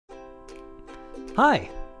Hi,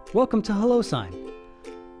 welcome to HelloSign.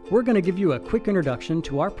 We're going to give you a quick introduction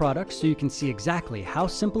to our product so you can see exactly how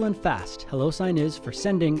simple and fast HelloSign is for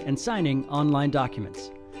sending and signing online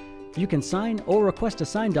documents. You can sign or request a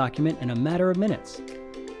signed document in a matter of minutes.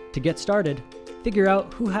 To get started, figure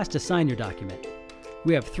out who has to sign your document.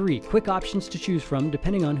 We have 3 quick options to choose from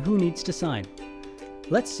depending on who needs to sign.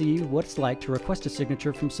 Let's see what it's like to request a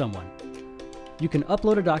signature from someone. You can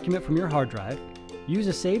upload a document from your hard drive, use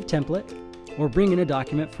a saved template, or bring in a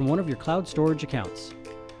document from one of your cloud storage accounts.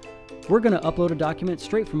 We're going to upload a document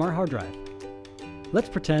straight from our hard drive. Let's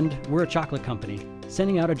pretend we're a chocolate company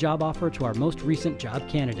sending out a job offer to our most recent job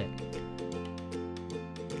candidate.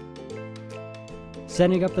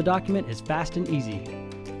 Setting up the document is fast and easy.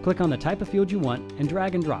 Click on the type of field you want and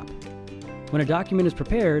drag and drop. When a document is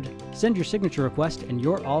prepared, send your signature request and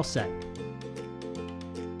you're all set.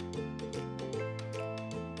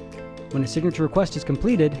 When a signature request is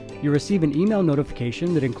completed, you receive an email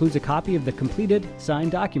notification that includes a copy of the completed,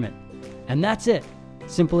 signed document. And that's it.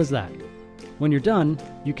 Simple as that. When you're done,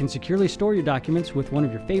 you can securely store your documents with one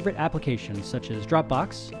of your favorite applications such as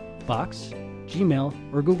Dropbox, Box,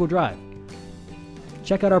 Gmail, or Google Drive.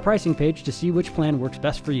 Check out our pricing page to see which plan works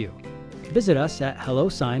best for you. Visit us at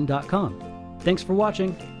HelloSign.com. Thanks for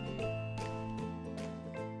watching.